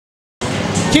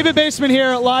Keep It Basement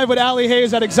here live with Allie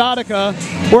Haze at Exxotica.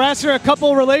 We're asking her a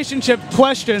couple relationship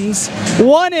questions.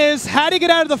 One is, how do you get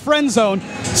out of the friend zone?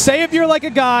 Say if you're like a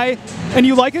guy and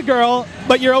you like a girl,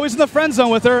 but you're always in the friend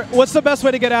zone with her, what's the best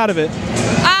way to get out of it?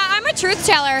 I'm a truth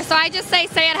teller, so I just say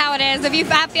it how it is. If you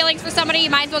have feelings for somebody, you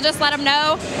might as well just let them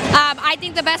know. I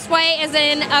think the best way is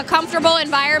in a comfortable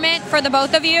environment for the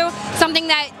both of you, something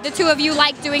that the two of you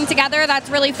like doing together that's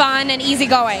really fun and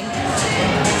easygoing.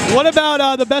 What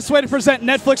about the best way to present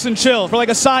Netflix and chill for like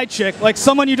a side chick, like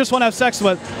someone you just want to have sex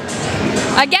with?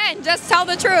 Again, just tell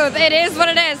the truth. It is what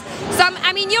it is.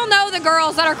 I mean, you'll know the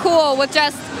girls that are cool with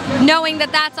just knowing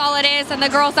that that's all it is, and the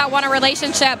girls that want a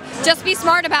relationship. Just be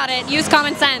smart about it. Use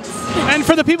common sense. And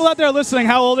for the people out there listening,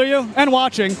 how old are you? And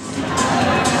watching.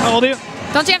 How old are you?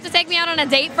 Don't you have to take me out on a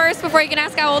date first before you can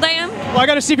ask how old I am? Well, I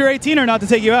got to see if you're 18 or not to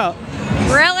take you out.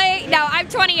 Really? No, I'm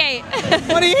 28.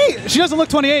 28? She doesn't look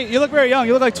 28. You look very young.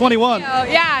 You look like 21.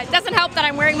 Yeah, it doesn't help that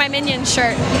I'm wearing my Minions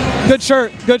shirt. Good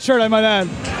shirt. Good shirt, I might add.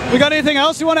 We got anything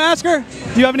else you want to ask her?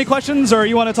 Do you have any questions, or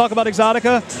you want to talk about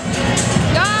Exxotica?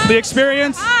 The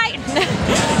experience?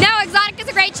 No, Exxotica's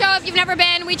a great show if you've never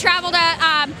been. We travel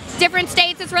to different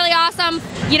states. It's really awesome.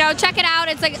 You know, check it out.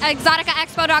 It's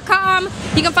Exxoticaexpo.com.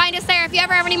 You can find us there. If you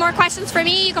ever have any more questions for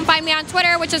me, you can find me on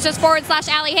Twitter, which is just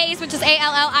 /Allie Haze, which is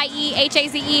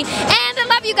ALLIEHAZE. And I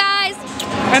love you guys.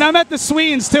 And I'm at the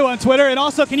Sweens too on Twitter. And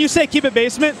also, can you say Keep It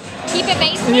Basement? Keep It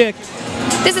Basement? Yeah.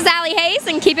 This is Allie Haze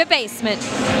and Keep It Basement.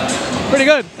 Pretty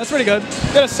good. That's pretty good.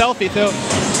 Get a selfie too.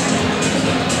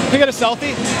 Can we get a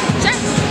selfie?